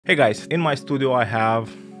Hey guys, in my studio I have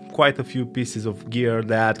quite a few pieces of gear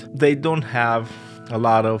that they don't have a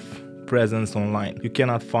lot of presence online. You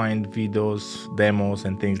cannot find videos, demos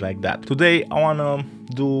and things like that. Today I wanna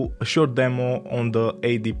do a short demo on the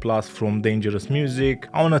AD Plus from Dangerous Music.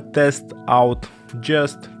 I wanna test out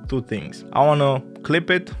just two things. I wanna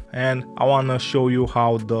clip it and I wanna show you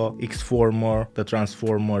how the X-Former, the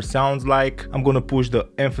transformer sounds like. I'm gonna push the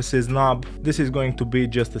emphasis knob. This is going to be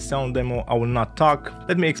just a sound demo. I will not talk.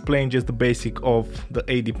 Let me explain just the basic of the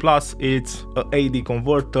AD Plus. It's a AD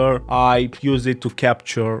converter. I use it to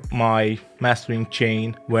capture my mastering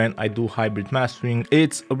chain when I do hybrid mastering.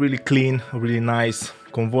 It's a really clean, really nice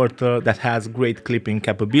converter that has great clipping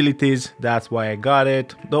capabilities. That's why I got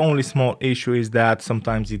it. The only small issue is that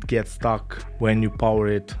sometimes it gets stuck when you power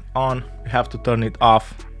it on. You have to turn it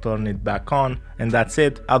off, turn it back on, and that's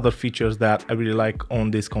it. Other features that I really like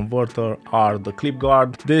on this converter are the clip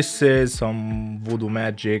guard. This is some voodoo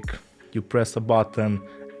magic. You press a button,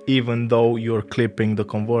 even though you're clipping the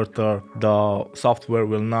converter, the software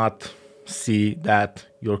will not see that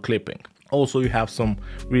you're clipping. Also, you have some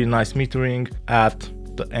really nice metering. At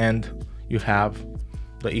the end you have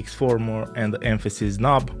the X-Former and the emphasis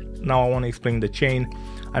knob. Now I want to explain the chain.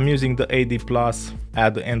 I'm using the AD Plus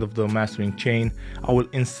at the end of the mastering chain. I will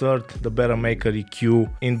insert the Betamaker EQ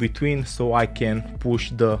in between so I can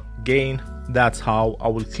push the gain. That's how I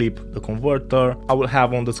will clip the converter. I will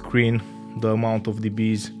have on the screen the amount of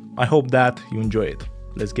dBs. I hope that you enjoy it.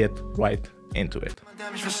 Let's get right into it.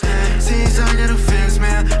 Sie sagt ja, du fehlst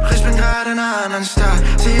mir, doch ich bin gerade in einer anderen Stadt.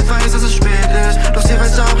 Sie weiß, dass es spät ist, doch sie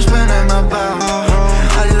weiß auch, ich bin immer bar.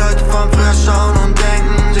 All die Leute von früher schauen und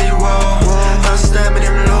denken sie, wow, was ist denn mit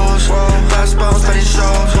ihm los? Was bei uns bei den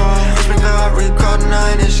Shows? Ich bin gerade recorden,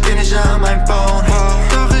 nein, ich geh nicht an mein Phone.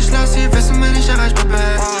 Doch ich lass sie wissen, wenn ich erreichbar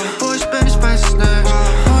bin. Wo ich bin, ich weiß es nicht.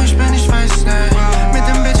 Wo ich bin, ich weiß es nicht. Mit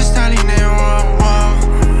dem Bitch ist Tali, ne, wow, wow.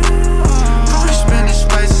 Wo ich bin, ich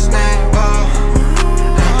weiß es nicht.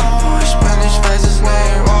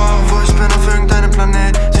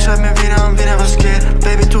 Sie schreibt mir wieder und wieder, was geht.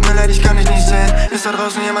 Baby, tut mir leid, ich kann dich nicht sehen. Ist da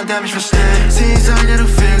draußen jemand, der mich versteht? Sie sagt ja, du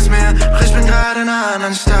fehlst mir, doch ich bin gerade in einer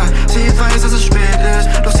anderen Stadt. Sie weiß, dass es spät ist,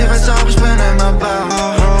 doch sie weiß auch, ich bin immer bar.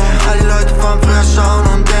 All die Leute von früher schauen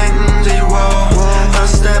und denken sie, wow,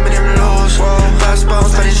 was ist denn mit ihm los? Was bei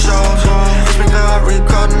uns bei den Shows? Ich bin gerade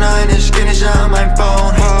recorden, nein, ich geh nicht an mein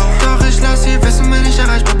Phone. Doch ich lass sie wissen, wenn ich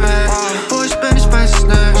erreichbar bin. Wo ich bin, ich weiß es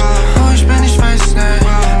nicht. Wo ich bin, ich weiß es nicht.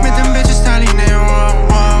 Mit dem Bitch ist Tali, ne, wow,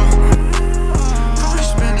 wow. Wo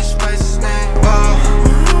ich bin, ich weiß es nicht, wow.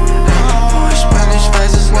 Wo ich bin, ich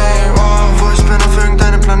weiß es nicht, wow. Wo ich bin auf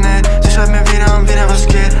irgendeinem Planet. Sie schreibt mir wieder und wieder, was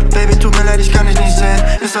geht. Baby, tut mir leid, ich kann dich nicht sehen.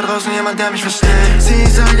 Ist da draußen jemand, der mich versteht? Sie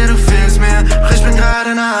sagt ja, du fehlst mir, doch ich bin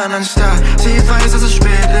gerade in einer anderen Stadt. Sie weiß, dass es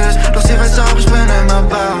spät ist, doch sie weiß auch, ich bin immer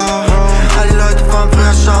bar. All die Leute von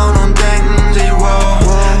früher schauen und denken sie, wow,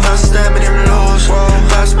 was ist denn mit ihm los?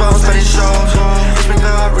 Was bei uns bei den Shows? Ich bin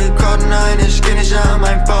gerade recorden, nein, ich geh nicht an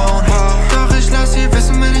mein Phone. Doch ich lass sie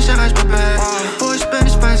wissen, wenn ich erreichbar bin. Wo ich bin,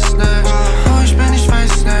 ich weiß es nicht. Wo ich bin, ich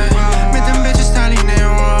weiß es nicht. Mit dem Bitch ist Tali, ne,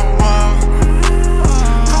 wow, wow.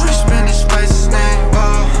 Wo ich bin, ich weiß es nicht,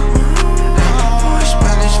 wow. Wo ich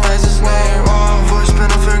bin, ich weiß es nicht, wow. Wo ich bin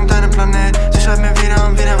auf irgendeinem Planet. Sie schreibt mir wieder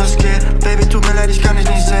und wieder, was geht. Baby, tut mir leid, ich kann dich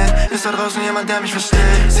nicht sehen. Ist da draußen jemand, der mich versteht?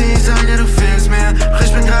 Sie sagt ja, du fehlst mir, doch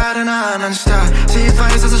ich bin gerade in einer anderen Stadt. Sie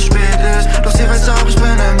weiß, dass es spät ist, doch sie weiß auch, ich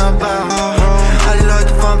bin immer bar. All die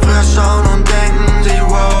Leute von früher schauen und denken sie,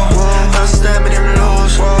 wow, was ist denn mit ihm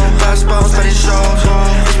los? Was bei uns bei den Shows?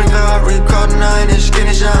 Ich bin gerade recorden, nein, ich geh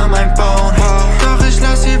nicht an mein Phone. Doch ich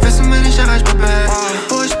lass sie wissen, wenn ich erreichbar bin.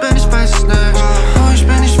 Wo ich bin, ich weiß es nicht. Wo ich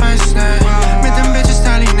bin, ich weiß es nicht. Mit dem Bitch ist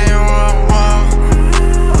Tali, ne, wow, wow.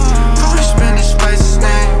 Wo ich bin, ich weiß es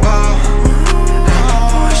nicht, wow.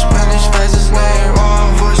 Wo ich bin, ich weiß es nicht, wow.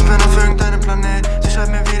 Wo ich bin auf irgendeinem Planet. Sie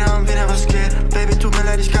schreibt mir wieder und wieder, was geht. Baby, tut mir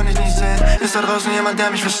leid, ich kann dich nicht sehen. Ist da draußen jemand, der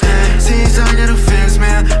mich versteht? Sie sagt ja, du fehlst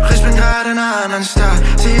mir, doch ich bin gerade in einer anderen Stadt.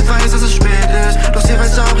 Sie weiß, dass es spät ist, doch sie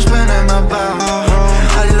weiß auch, ich bin immer bar.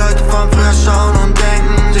 All die Leute von früher schauen und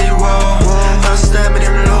denken sie, wow, was ist denn mit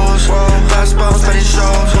ihm los? Was bei uns bei den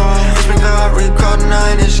Shows? Ich bin gerade recorden,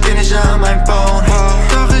 nein, ich geh nicht an mein Phone.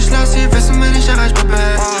 Doch ich lass sie wissen, wenn ich erreichbar bin.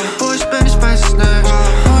 Wo ich bin, ich weiß es nicht.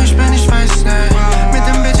 Wo ich bin, ich weiß es nicht. Mit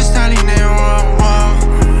dem Bitch ist Tali, ne, wow, wow.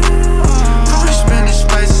 Wo ich bin, ich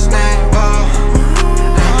weiß es nicht, wow.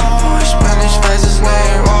 Wo ich bin, ich weiß es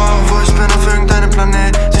nicht, wow. Wo ich bin auf irgendeinem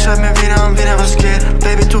Planet. Sie schreibt mir wieder und wieder, was geht.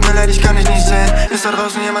 Baby, tut mir leid, ich kann dich nicht sehen. Ist da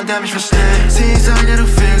draußen jemand, der mich versteht? Sie sagt ja, du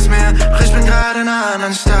fehlst mir, doch ich bin gerade in einer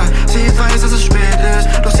anderen Stadt. Sie weiß, dass es spät ist,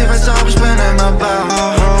 doch sie weiß auch, ich bin immer bar.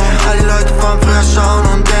 All die Leute von früher schauen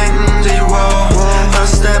und denken sie, wow,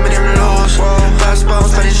 Was ist denn mit ihm los? Was bei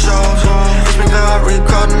uns bei den Shows? Ich bin grad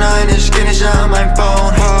recorden, nein, ich geh nicht an mein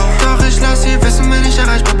Phone. Doch ich lass sie wissen, wenn ich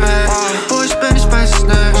erreichbar bin. Wo ich bin, ich weiß es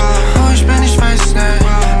nicht. Wo ich bin, ich weiß es nicht.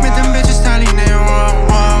 Mit dem Bitch ist Tali, nee, wow,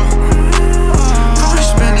 wow. Wo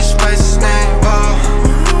ich bin, ich weiß es nicht, wow.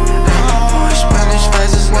 Wo ich bin, ich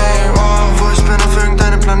weiß es nicht, wow. Wo ich bin auf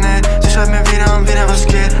irgendeinem Planet. Sie schreibt mir wieder und wieder, was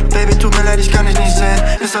geht. Baby, tut mir leid, ich kann dich nicht sehen.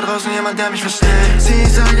 Ist da draußen jemand, der mich versteht? Sie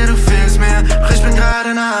sagt, ja, du fehlst mir, doch ich bin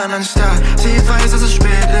gerade in einer anderen Stadt. Sie weiß, dass es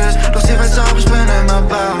spät ist, doch sie weiß auch, ich bin immer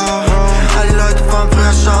wach. Alle Leute von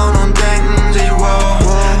früher schauen und denken sich, wow,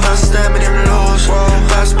 was ist denn mit ihm los?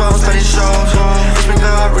 Was bei uns bei den Shows? Ich bin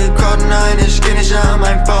gerade recorden, nein, ich geh nicht an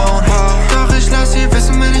mein Phone. Doch ich lass sie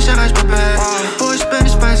wissen, wenn ich erreichbar bin. Wo ich bin,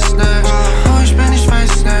 ich weiß es nicht. Wo ich bin, ich weiß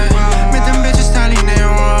es nicht. Mit dem Bitch ist Tali, nee,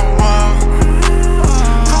 wow, wow.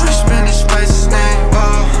 Wo ich bin, ich weiß es nicht,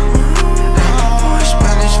 wow. Wo ich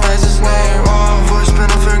bin, ich weiß es nicht, wow. Wo ich bin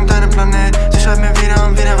auf irgendeinem Planet. Sie schreibt mir wieder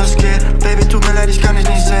und wieder, was geht. Baby, tut mir leid, ich kann dich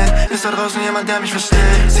nicht sehen. Ist da draußen jemand, der mich versteht?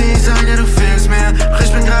 Sie sagt, ja, du fehlst mir, doch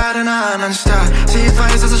ich bin gerade in einer anderen Stadt. Sie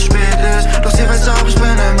weiß, dass es spät ist, doch sie weiß auch, ich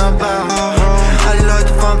bin immer wach. Alle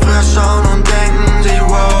Leute von früher schauen und denken sich,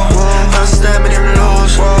 wow, was ist denn mit ihm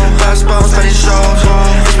los? Was bei uns bei den Shows?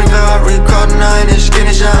 Ich bin gerade recorden, nein, ich geh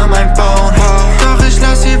nicht an mein Phone. Doch ich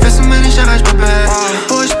lass sie wissen, wenn ich erreichbar bin.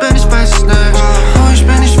 Wo ich bin, ich weiß es nicht. Wo ich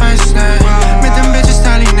bin, ich weiß es nicht. Mit dem Bitch ist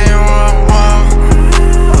Tali, nee, wow, wow.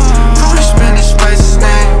 Wo ich bin, ich weiß es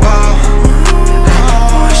nicht, wow.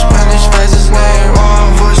 Wo ich bin, ich weiß es nicht, wow.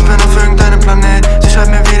 Wo ich bin auf irgendeinem Planet. Sie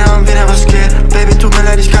schreibt mir wieder und wieder, was geht. Baby, tut mir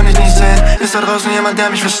leid, ich kann dich nicht sehen. Ist da draußen jemand, der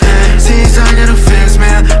mich versteht? Sie sagt, ja, du fehlst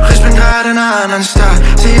mir, doch ich bin gerade in einer anderen Stadt.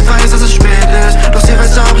 Sie weiß, dass es spät ist, doch sie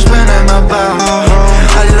weiß auch, ich bin immer wach.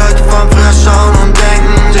 Alle Leute von früher schauen und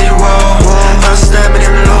denken sich, wow, was ist denn mit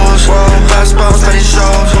ihm los? Was bei uns bei den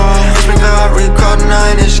Shows? Ich bin gerade recorden,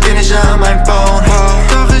 nein, ich geh nicht an mein Phone.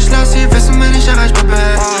 Doch ich lass sie wissen, wenn ich erreichbar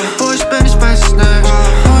bin. Wo ich bin, ich weiß es nicht.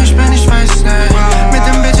 Wo ich bin, ich weiß es nicht. Mit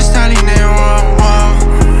dem Bitch ist Tali, nee, wow, wow.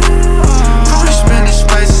 Wo ich bin, ich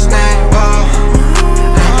weiß es nicht, wow.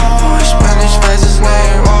 Wo ich bin, ich weiß es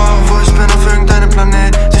nicht, wow. Wo ich bin auf irgendeinem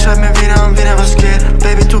Planet. Sie schreibt mir wieder und wieder, was geht.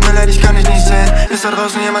 Baby, tut mir leid, ich kann dich nicht sehen. Ist da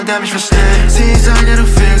draußen jemand, der mich versteht? Sie sagt, ja, du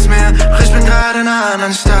fehlst mir, doch ich bin gerade in einer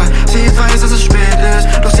anderen Stadt. Sie weiß, dass es spät ist,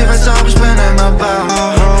 doch sie weiß auch, ich bin immer wach.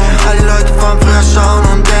 Alle Leute von früher schauen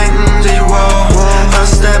und denken sich, wow,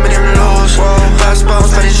 was ist denn mit ihm los? Was bei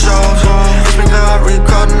uns bei den Shows? Ich bin gerade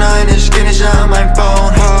recorden, nein, ich geh nicht an mein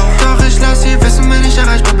Phone. Doch ich lass sie wissen, wenn ich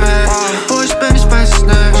erreichbar bin. Wo ich bin, ich weiß es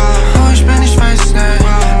nicht. Wo ich bin, ich weiß es nicht.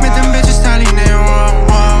 Mit dem Bitch ist Tali, nee, wow,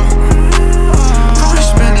 wow. Wo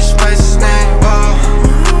ich bin, ich weiß es nicht, wow.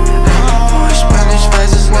 Wo ich bin, ich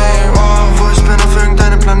weiß es nicht, wow. Wo ich bin auf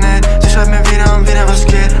irgendeinem Planet. Sie schreibt mir wieder und wieder, was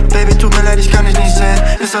geht. Baby, tut mir leid, ich kann dich nicht sehen.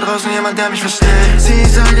 Ist da draußen jemand, der mich versteht? Sie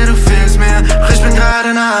sagt, ja, du fehlst mir, doch ich bin gerade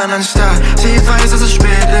in einer anderen Stadt. Sie weiß, dass es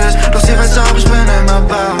spät ist, doch sie weiß auch, ich bin immer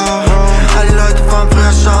wach. Alle Leute von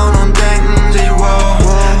früher schauen und denken sich, wow,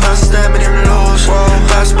 was ist denn mit ihm los?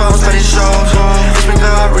 Was bei uns bei den Shows? Ich bin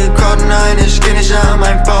gerade recorden, nein, ich geh nicht an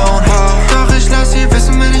mein Phone. Doch ich lass sie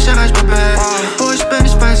wissen, wenn ich erreichbar bin. Wo ich bin,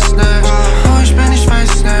 ich weiß es nicht. Wo ich bin, ich weiß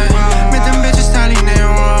es nicht. Mit dem Bitch ist Tali, nee,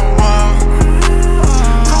 wow, wow.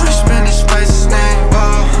 Wo ich bin, ich weiß es nicht,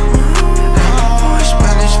 wow. Wo ich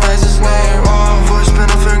bin, ich weiß es nicht, wow. Wo ich bin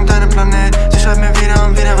auf irgendeinem Planet. Sie schreibt mir wieder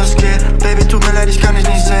und wieder, was geht. Baby, tut mir leid, ich kann dich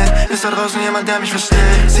nicht sehen. Ist da draußen jemand, der mich versteht?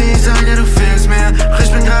 Sie sagt, ja, du fehlst mir, doch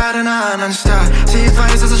ich bin gerade in einer anderen Stadt. Sie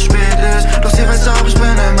weiß, dass es spät ist, doch sie weiß auch, ich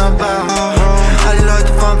bin immer wach. Alle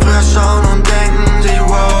Leute von früher schauen und denken sich,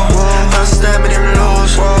 wow, was ist denn mit ihm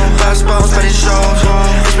los? Was bei uns bei den Shows?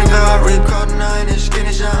 Ich bin gerade recorden, nein, ich geh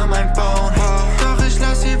nicht an mein Phone. Doch ich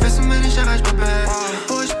lass sie wissen, wenn ich erreichbar bin.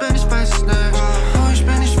 Wo ich bin, ich weiß es nicht. Wo ich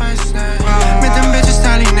bin, ich weiß es nicht. Mit dem Bitch ist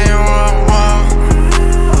Tali, nee, wow, wow.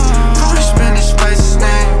 Wo ich bin, ich weiß es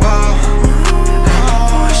nicht, wow.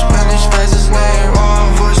 Wo ich bin, ich weiß es nicht, wow.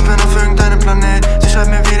 Wo ich bin auf irgendeinem Planet. Sie schreibt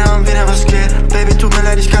mir wieder und wieder, was geht. Baby, tut mir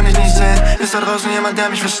leid, ich kann dich nicht sehen. Ist da draußen jemand, der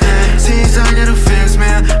mich versteht? Sie sagt, ja, du fehlst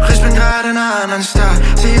mir, doch ich bin gerade in einer anderen Stadt.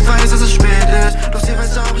 Sie weiß, dass es spät ist, doch sie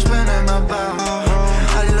weiß auch, ich bin immer wach.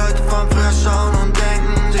 Alle Leute von früher schauen und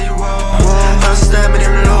denken sich, wow, was ist denn mit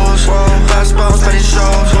ihm los? Was bei uns bei den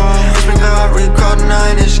Shows? Ich bin gerade recorden,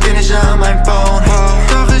 nein, ich geh nicht an mein Phone.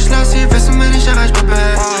 Doch ich lass sie wissen, wenn ich erreichbar bin.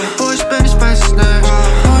 Wo ich bin, ich weiß es nicht.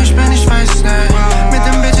 Wo ich bin, ich weiß es nicht. Mit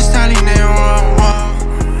dem Bitch ist Tali, nee, wow, wow.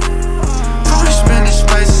 Wo ich bin, ich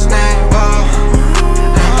weiß es nicht, wow.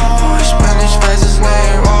 Wo ich bin, ich weiß es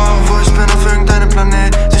nicht, wow. Wo ich bin auf irgendeinem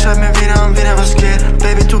Planet. Sie schreibt mir wieder und wieder, was geht.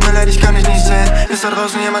 Baby, tut mir leid, ich kann dich nicht sehen. Ist da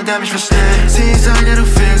draußen jemand, der mich versteht? Sie sagt, ja, du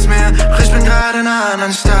fehlst mir, doch ich bin gerade in einer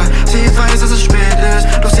Start. Sie weiß, dass es spät ist,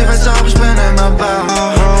 doch sie weiß auch, ich bin immer da.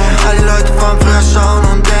 All die Leute von früher schauen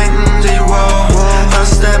und denken sich, wow,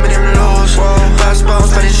 was ist denn mit ihm los? Was bei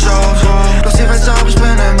uns bei den Shows? Doch sie weiß auch, ich bin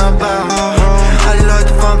immer da. All die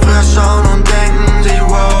Leute von früher schauen und denken sich,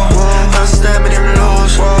 wow, was ist denn mit ihm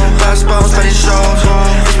los? Was bei uns bei den Shows?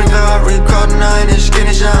 Ich bin gerade recorden, nein, ich geh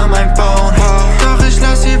nicht an mein Phone. Doch ich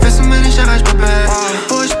lass sie wissen, wenn ich erreichbar bin.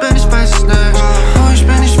 Wo ich bin, ich weiß es nicht. Wo ich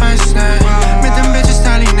bin, ich weiß es nicht. Mit dem Bitch ist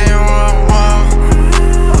Tali, ne, wow, wow.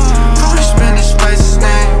 Wo ich bin, ich weiß es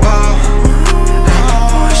nicht, wow.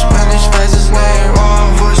 Wo ich bin, ich weiß es nicht, wow.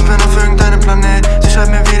 Wo ich bin auf irgendeinem Planet. Sie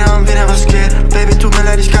schreibt mir wieder und wieder, was geht. Baby, tut mir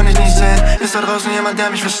leid, ich kann dich nicht sehen. Ist da draußen jemand, der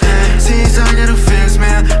mich versteht? Sie sagt, ja, du fehlst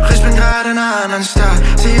mir, doch ich bin gerade in einer anderen Stadt.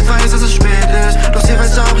 Sie weiß, dass es spät ist, doch sie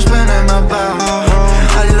weiß auch, ich bin immer da.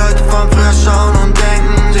 All die Leute von früher schauen und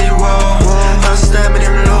denken sich, wow, was ist denn mit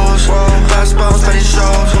ihm los? Was bei uns bei den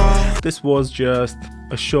Shows? This was just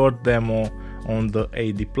a short demo on the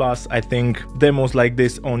AD Plus. I think demos like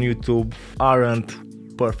this on YouTube aren't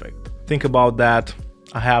perfect. Think about that.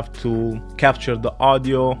 I have to capture the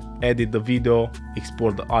audio, edit the video,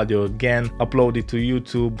 export the audio again, upload it to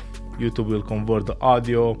YouTube. YouTube will convert the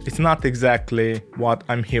audio. It's not exactly what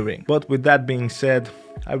I'm hearing. But with that being said,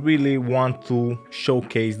 I really want to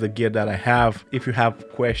showcase the gear that I have. If you have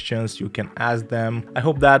questions, you can ask them. I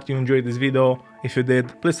hope that you enjoyed this video. If you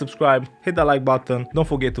did, please subscribe, hit the like button. Don't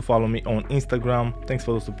forget to follow me on Instagram. Thanks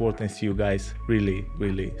for the support and see you guys really,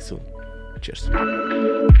 really soon. Cheers.